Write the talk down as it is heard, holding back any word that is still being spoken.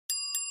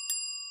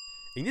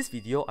In this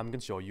video, I'm going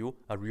to show you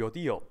a real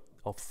deal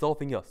of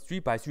solving a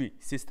 3x3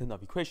 system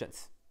of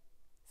equations.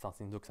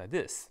 Something looks like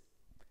this.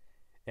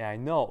 And I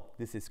know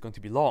this is going to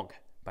be long,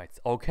 but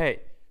it's okay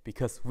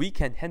because we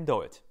can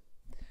handle it.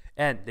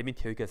 And let me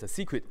tell you guys a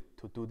secret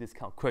to do this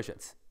kind of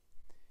questions.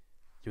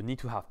 You need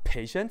to have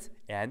patience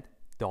and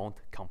don't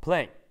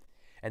complain.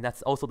 And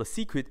that's also the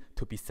secret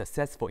to be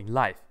successful in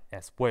life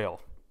as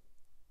well.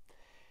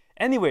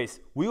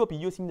 Anyways, we will be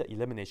using the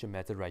elimination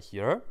method right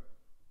here.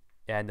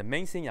 And the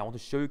main thing I want to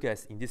show you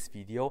guys in this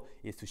video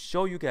is to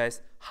show you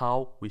guys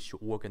how we should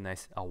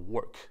organize our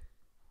work.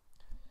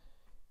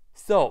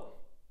 So,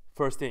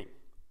 first thing,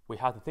 we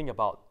have to think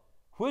about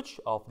which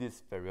of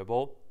these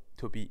variables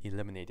to be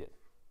eliminated.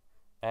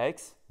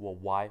 X or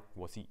Y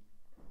or Z.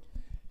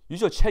 You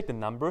should check the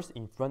numbers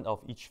in front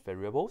of each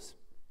variables.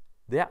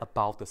 They are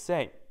about the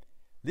same.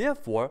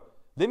 Therefore,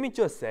 let me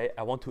just say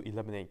I want to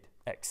eliminate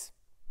X.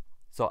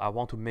 So I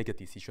want to make a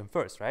decision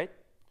first, right?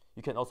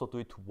 You can also do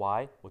it to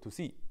Y or to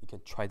Z. You can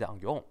try that on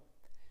your own.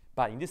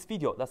 But in this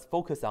video, let's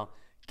focus on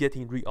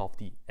getting rid of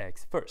the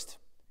X first.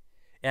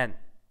 And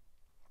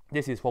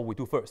this is what we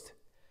do first.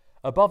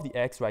 Above the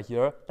X right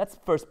here, let's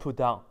first put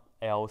down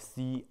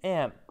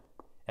LCM.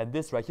 And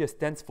this right here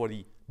stands for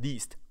the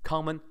least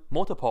common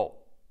multiple.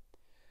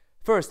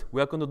 First,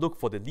 we are going to look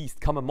for the least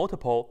common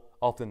multiple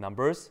of the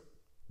numbers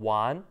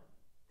 1,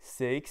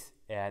 6,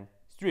 and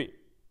 3.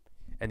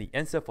 And the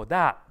answer for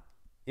that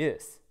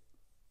is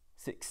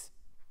 6.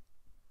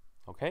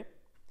 Okay?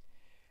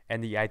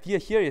 And the idea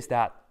here is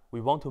that we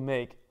want to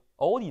make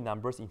all the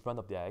numbers in front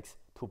of the X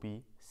to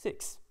be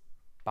 6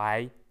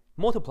 by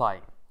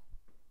multiplying.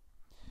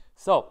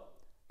 So,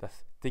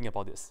 let's think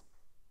about this.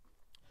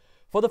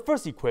 For the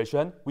first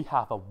equation, we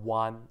have a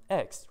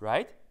 1x,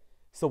 right?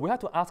 So we have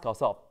to ask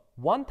ourselves,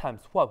 1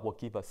 times what will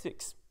give us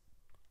 6?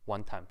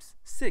 1 times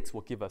 6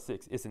 will give us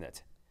 6, isn't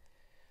it?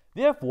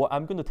 Therefore,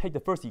 I'm going to take the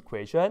first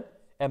equation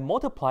and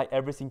multiply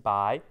everything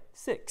by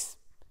 6.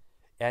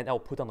 And I'll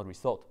put down the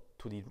result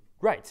to the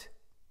right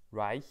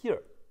here.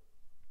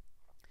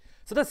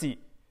 So let's see,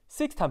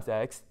 6 times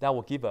x, that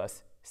will give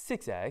us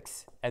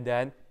 6x. And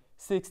then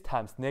 6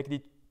 times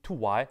negative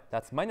 2y,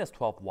 that's minus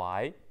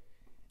 12y.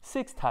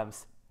 6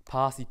 times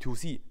positive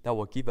 2z, that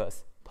will give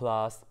us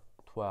plus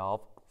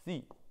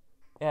 12z.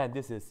 And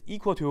this is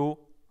equal to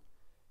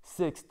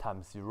 6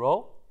 times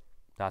 0,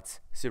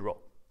 that's 0.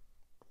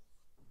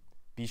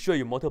 Be sure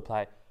you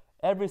multiply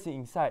everything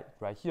inside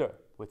right here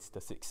with the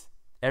 6.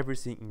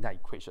 Everything in that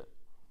equation.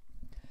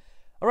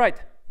 All right,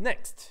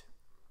 next.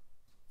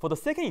 For the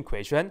second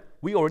equation,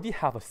 we already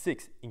have a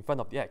 6 in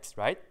front of the x,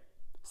 right?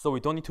 So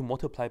we don't need to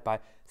multiply by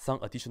some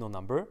additional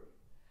number.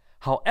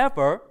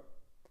 However,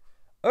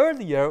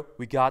 earlier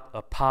we got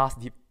a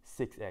positive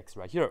 6x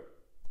right here.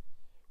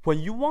 When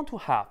you want to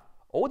have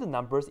all the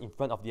numbers in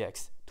front of the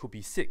x to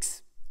be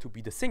 6, to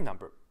be the same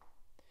number,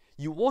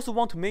 you also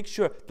want to make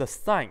sure the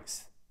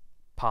signs,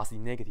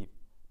 positive, negative,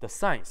 the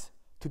signs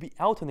to be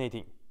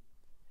alternating.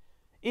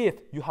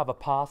 If you have a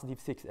positive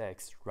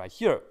 6x right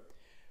here,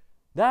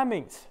 that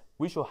means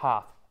we should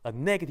have a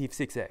negative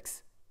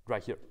 6x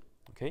right here.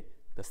 Okay,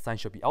 the sign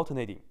should be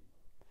alternating.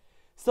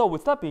 So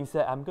with that being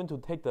said, I'm going to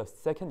take the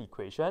second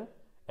equation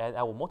and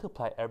I will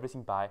multiply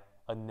everything by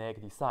a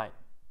negative sign,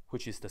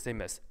 which is the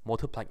same as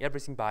multiplying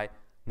everything by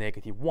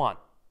negative 1.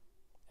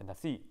 And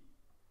let's see.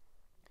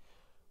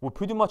 We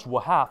pretty much will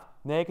have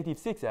negative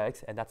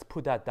 6x, and let's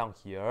put that down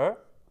here,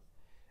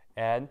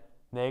 and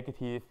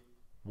negative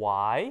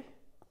y,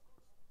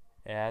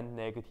 and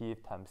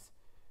negative times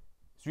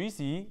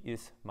 3z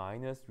is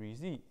minus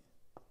 3z.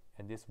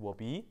 And this will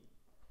be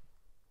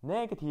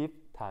negative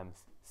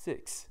times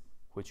 6,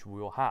 which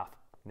we will have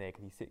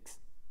negative 6.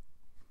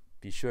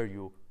 Be sure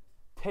you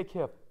take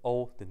care of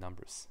all the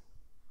numbers.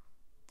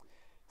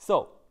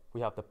 So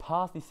we have the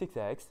positive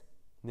 6x,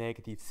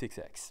 negative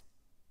 6x.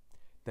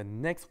 The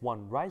next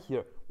one right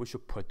here, we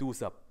should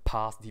produce a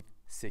positive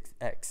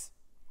 6x.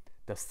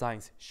 The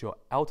signs should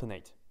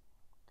alternate.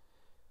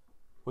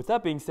 With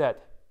that being said,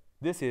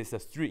 this is a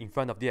 3 in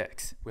front of the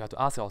x. We have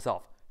to ask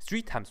ourselves,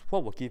 3 times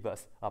what will give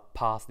us a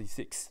positive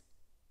 6?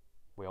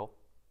 Well,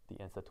 the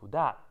answer to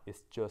that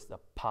is just a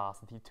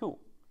positive 2.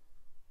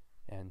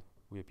 And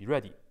we'll be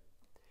ready.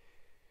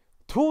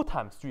 2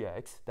 times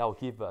 3x, that will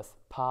give us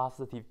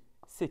positive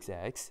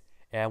 6x.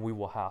 And we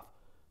will have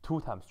 2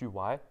 times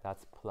 3y,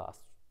 that's plus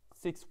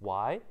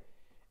 6y.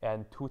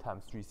 And 2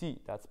 times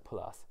 3z, that's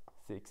plus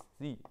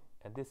 6z.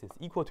 And this is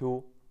equal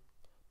to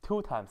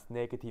 2 times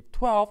negative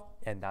 12,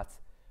 and that's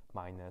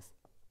minus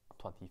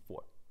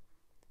 24.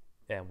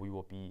 And we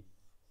will be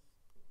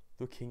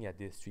looking at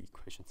these 3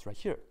 equations right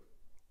here.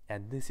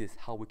 And this is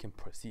how we can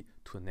proceed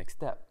to the next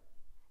step.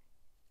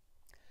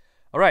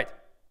 All right.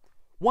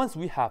 Once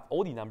we have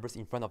all the numbers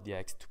in front of the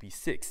x to be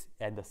 6,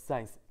 and the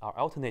signs are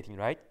alternating,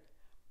 right?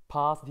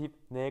 Positive,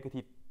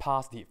 negative,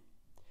 positive.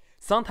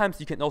 Sometimes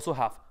you can also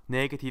have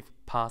negative,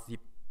 positive,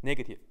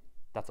 negative.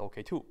 That's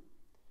okay too.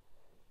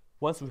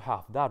 Once we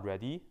have that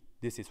ready,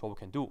 this is what we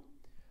can do.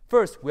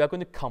 First, we are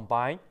going to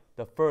combine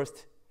the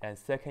first and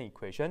second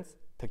equations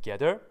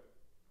together.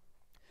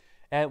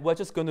 And we're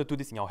just going to do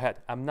this in our head.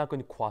 I'm not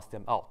going to cross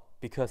them out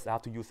because I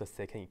have to use the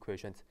second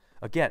equation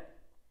again.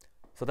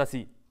 So let's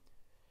see.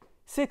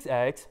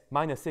 6x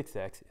minus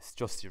 6x is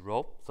just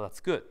 0, so that's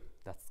good.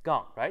 That's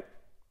gone, right?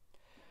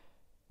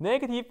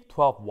 Negative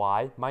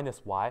 12y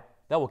minus y,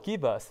 that will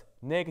give us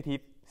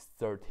negative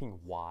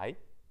 13y.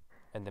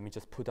 And let me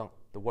just put down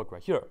the work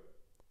right here.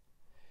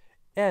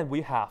 And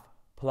we have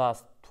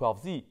plus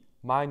 12z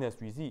minus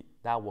 3z,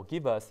 that will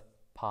give us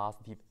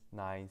positive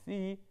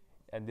 9z.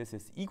 And this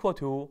is equal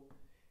to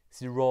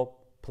 0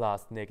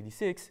 plus negative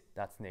 6,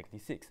 that's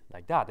negative 6,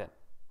 like that then.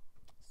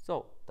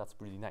 So that's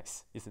really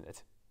nice, isn't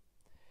it?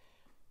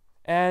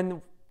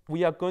 And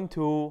we are going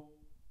to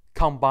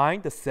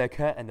combine the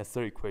second and the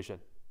third equation.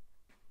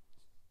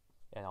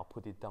 And I'll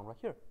put it down right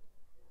here.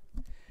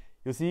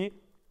 You see,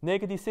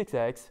 negative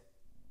 6x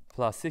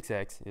plus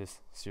 6x is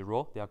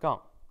 0, they are gone.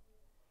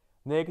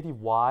 Negative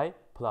y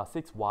plus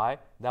 6y,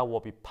 that will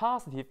be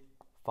positive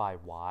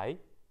 5y.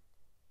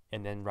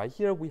 And then right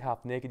here we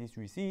have negative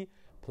 3z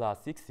plus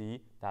 6z,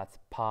 that's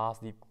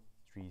positive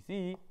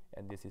 3z.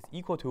 And this is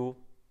equal to,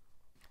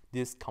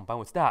 this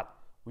combined with that,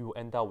 we will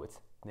end up with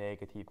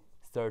negative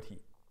 30.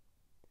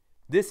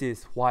 This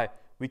is why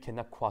we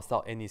cannot cross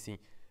out anything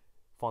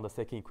from the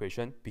second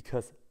equation,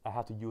 because I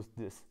have to use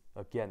this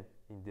again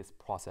in this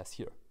process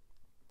here.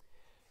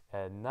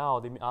 And now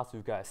let me ask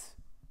you guys,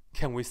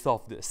 can we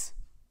solve this?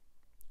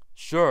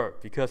 Sure,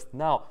 because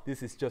now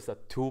this is just a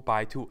 2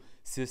 by 2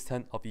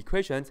 system of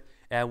equations,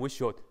 and we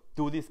should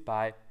do this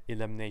by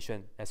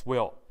elimination as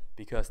well,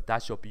 because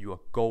that should be your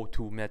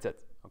go-to method,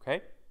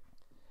 okay?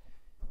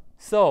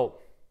 So,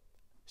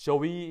 shall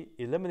we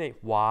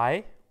eliminate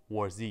y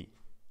or z?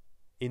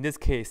 In this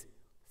case,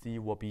 z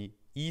will be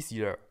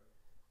easier.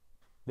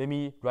 Let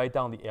me write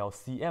down the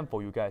LCM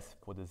for you guys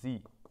for the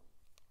z.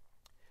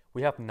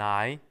 We have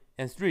 9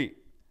 and 3.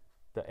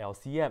 The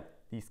LCM,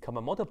 this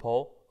common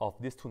multiple of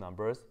these two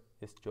numbers,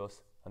 is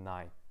just a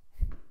 9.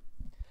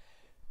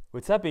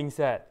 With that being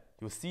said,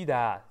 you see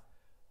that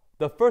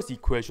the first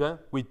equation,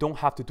 we don't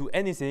have to do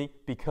anything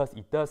because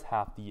it does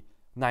have the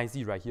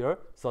 9z right here.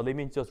 So let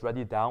me just write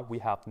it down. We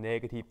have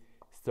negative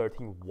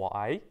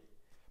 13y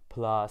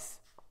plus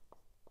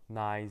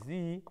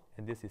 9z,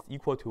 and this is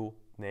equal to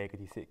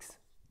negative 6.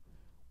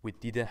 We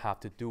didn't have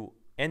to do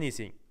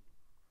anything.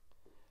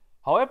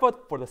 However,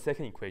 for the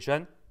second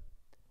equation,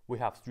 we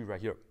have 3 right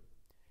here.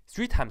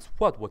 3 times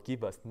what will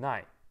give us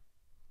 9?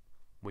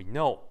 We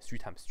know 3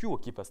 times 3 will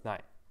give us 9.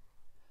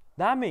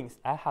 That means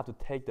I have to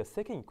take the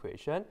second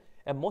equation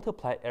and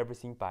multiply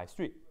everything by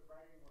 3.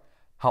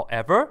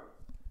 However,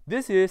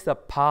 this is a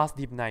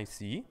positive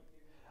 9z.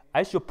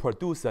 I should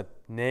produce a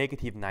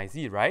negative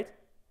 9z, right?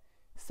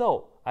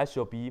 So I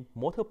should be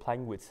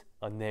multiplying with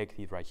a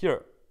negative right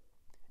here.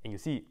 And you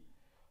see,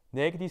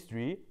 negative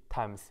 3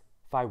 times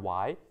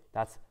 5y,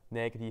 that's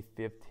negative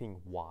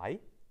 15y.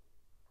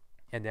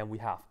 And then we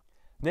have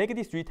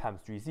negative 3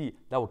 times 3z,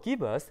 that will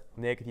give us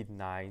negative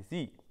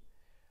 9z.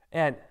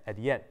 And at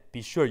the end,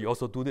 be sure you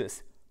also do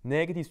this.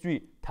 Negative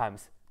 3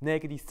 times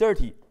negative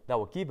 30, that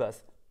will give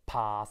us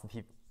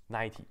positive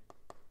 90.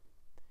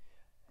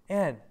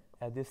 And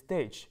at this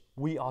stage,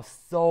 we are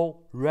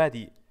so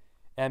ready.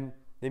 And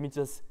let me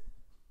just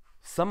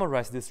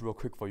summarize this real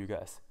quick for you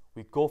guys.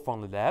 We go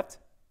from the left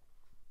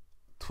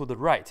to the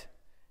right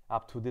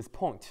up to this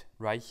point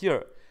right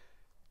here.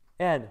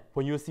 And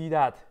when you see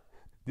that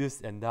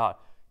this and that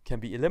can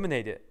be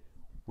eliminated,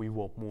 we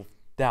will move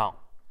down.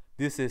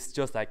 This is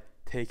just like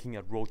taking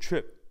a road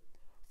trip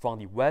from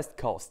the west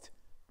coast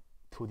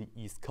to the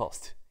east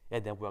coast,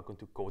 and then we are going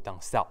to go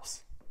down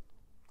south.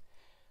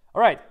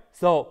 All right,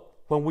 so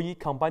when we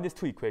combine these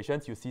two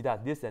equations, you see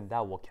that this and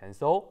that will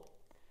cancel.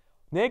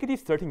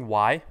 Negative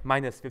 13y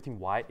minus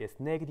 15y is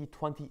negative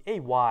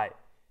 28y,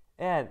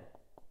 and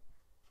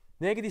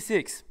negative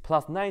 6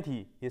 plus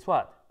 90 is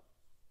what?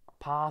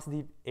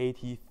 Positive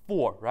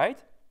 84,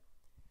 right?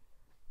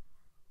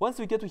 Once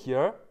we get to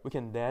here, we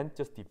can then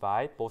just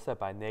divide both sides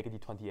by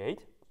negative 28.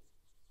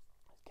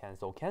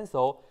 Cancel,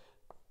 cancel.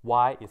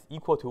 Y is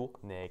equal to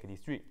negative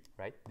 3,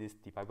 right? This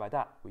divided by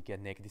that, we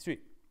get negative 3.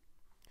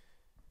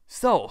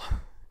 So,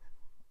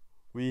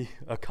 we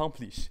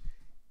accomplish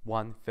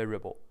one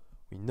variable.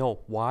 We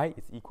know y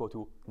is equal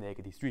to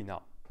negative 3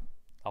 now.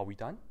 Are we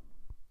done?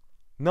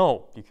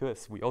 No,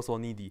 because we also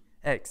need the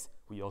x,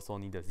 we also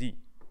need the z.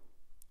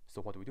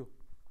 So what do?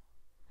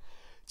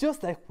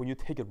 Just like when you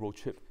take a road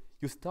trip,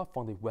 you start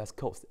from the west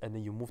coast and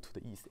then you move to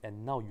the east,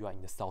 and now you are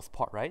in the south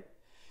part, right?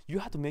 You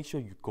have to make sure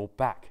you go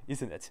back,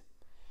 isn't it?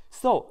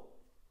 So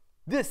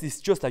this is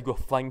just like your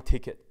flying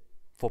ticket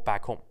for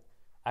back home.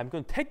 I'm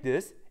going to take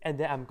this and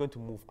then I'm going to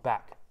move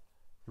back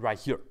right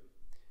here.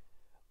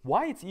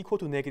 Y is equal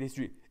to negative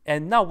 3,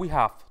 and now we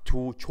have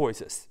two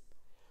choices.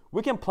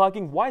 We can plug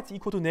in y is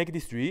equal to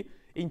negative 3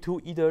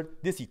 into either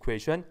this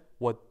equation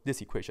or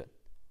this equation,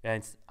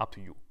 and it's up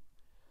to you.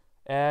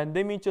 And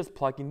let me just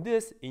plug in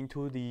this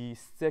into the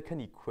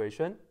second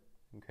equation,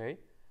 okay?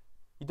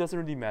 It doesn't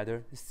really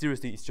matter.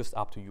 Seriously, it's just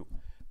up to you.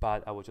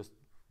 But I will just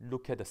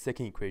look at the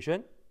second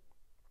equation,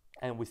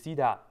 and we see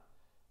that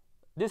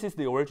this is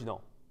the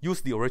original.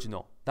 use the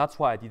original. That's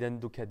why I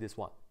didn't look at this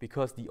one,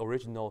 because the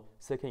original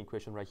second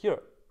equation right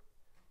here,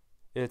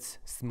 it's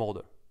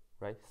smaller,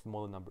 right?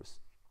 Smaller numbers.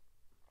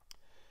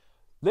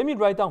 Let me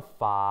write down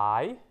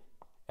 5.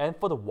 And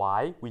for the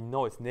y, we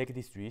know it's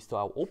 -3, so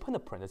I'll open the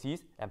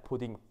parentheses and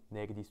put in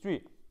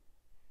 -3.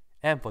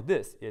 And for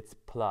this, it's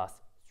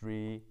plus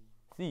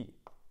 3z.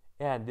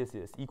 And this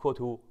is equal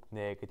to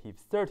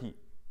 -30.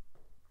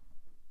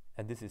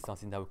 And this is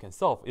something that we can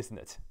solve, isn't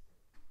it?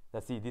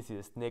 Let's see, this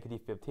is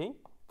 -15.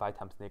 5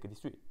 times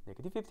 -3.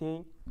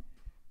 -15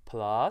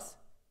 plus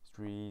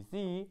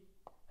 3z.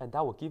 And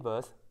that will give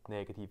us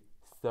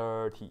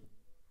 -30.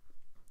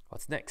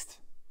 What's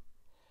next?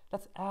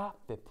 Let's add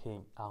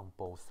 15 on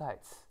both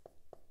sides.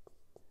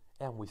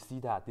 And we see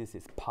that this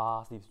is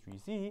positive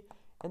 3z,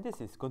 and this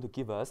is going to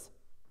give us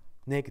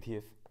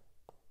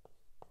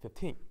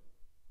 -15.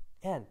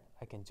 And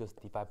I can just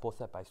divide both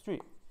sides by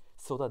 3,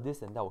 so that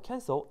this and that will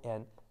cancel,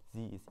 and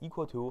z is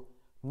equal to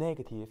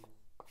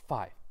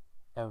 -5.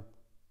 And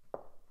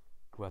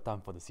we're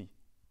done for the c.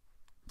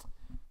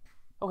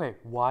 Okay,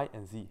 y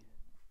and z.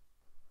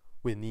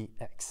 We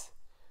need x.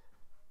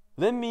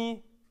 Let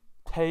me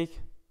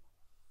take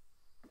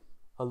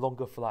a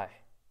longer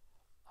fly.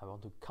 I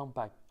want to come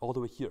back all the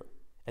way here.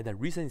 And the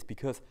reason is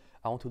because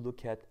I want to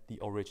look at the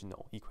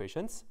original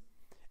equations.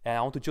 And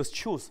I want to just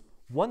choose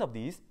one of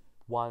these,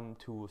 1,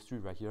 2, 3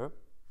 right here.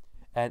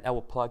 And I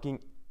will plug in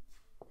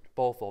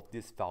both of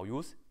these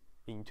values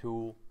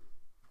into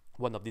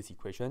one of these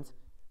equations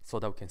so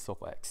that we can solve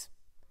for x.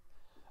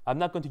 I'm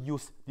not going to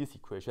use these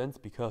equations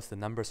because the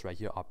numbers right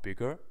here are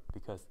bigger,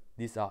 because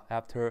these are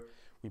after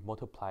we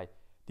multiply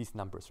these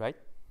numbers, right?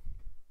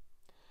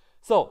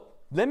 So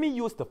let me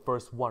use the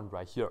first one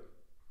right here.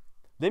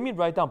 Let me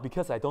write down,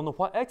 because I don't know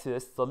what x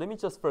is, so let me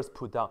just first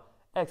put down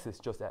x is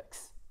just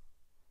x.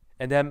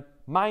 And then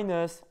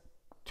minus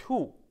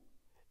 2.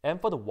 And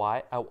for the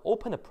y, I'll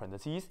open the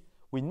parentheses.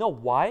 We know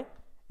y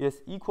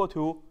is equal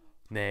to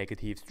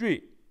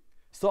 -3.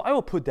 So I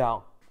will put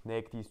down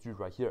 -3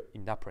 right here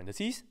in that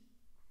parentheses.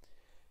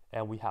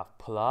 And we have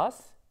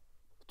plus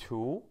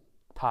 2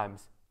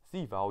 times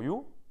z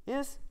value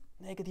is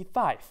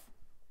 -5.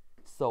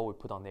 So we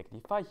put on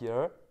 -5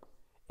 here.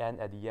 And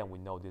at the end, we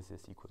know this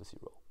is equal to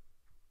 0.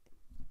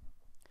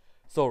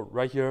 So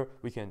right here,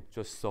 we can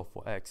just solve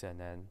for x, and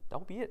then that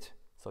will be it.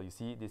 So you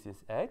see, this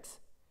is x.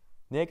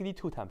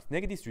 -2 times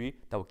 -3,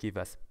 that will give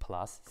us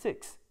plus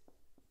 6.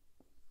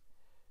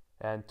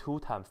 And 2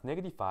 times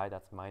 -5,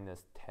 that's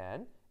minus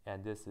 10.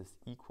 And this is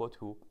equal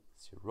to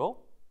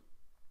 0.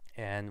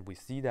 And we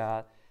see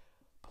that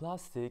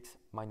plus 6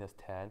 minus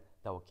 10,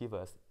 that will give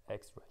us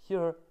x right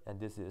here. And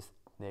this is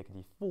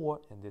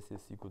 -4, and this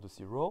is equal to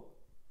 0.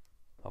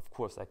 Of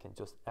course, I can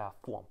just add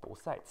 4 on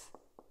both sides.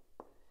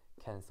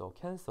 Cancel,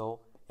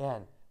 cancel,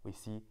 and we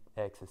see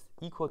x is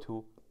equal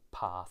to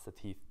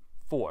positive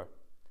 4.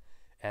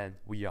 And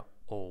we are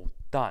all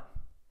done.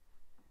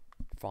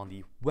 From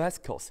the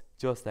West Coast,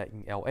 just like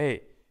in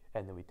LA,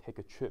 and then we take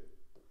a trip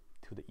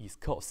to the East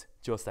Coast,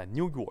 just like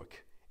New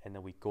York, and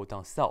then we go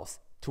down south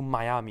to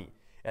Miami,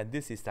 and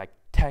this is like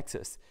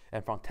Texas,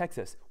 and from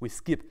Texas, we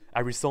skip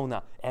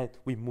Arizona, and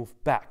we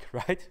move back,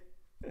 right?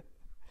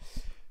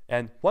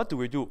 And what do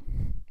we do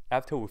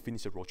after we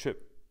finish the road trip?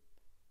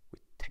 We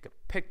take a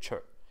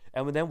picture,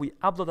 and then we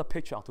upload the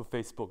picture onto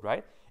Facebook,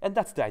 right? And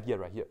that's the idea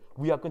right here.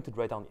 We are going to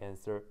write down the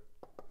answer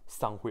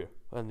somewhere,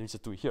 and we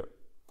just do it here.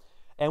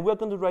 And we're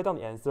going to write down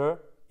the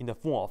answer in the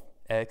form of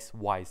x,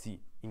 y,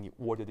 z in the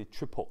orderly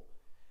triple.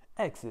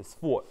 X is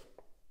 4,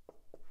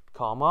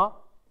 comma,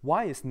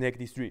 y is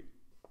 -3,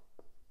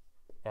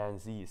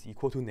 and z is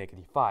equal to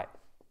 -5.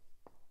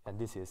 And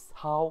this is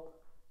how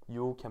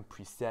you can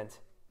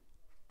present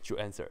your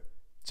answer.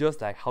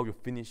 Just like how you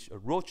finish a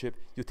road trip,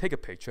 you take a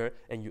picture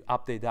and you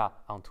update that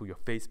onto your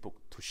Facebook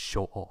to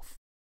show off.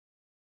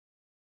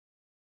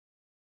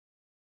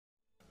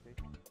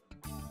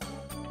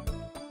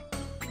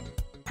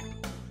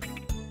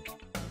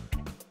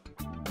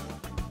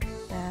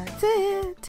 That's it.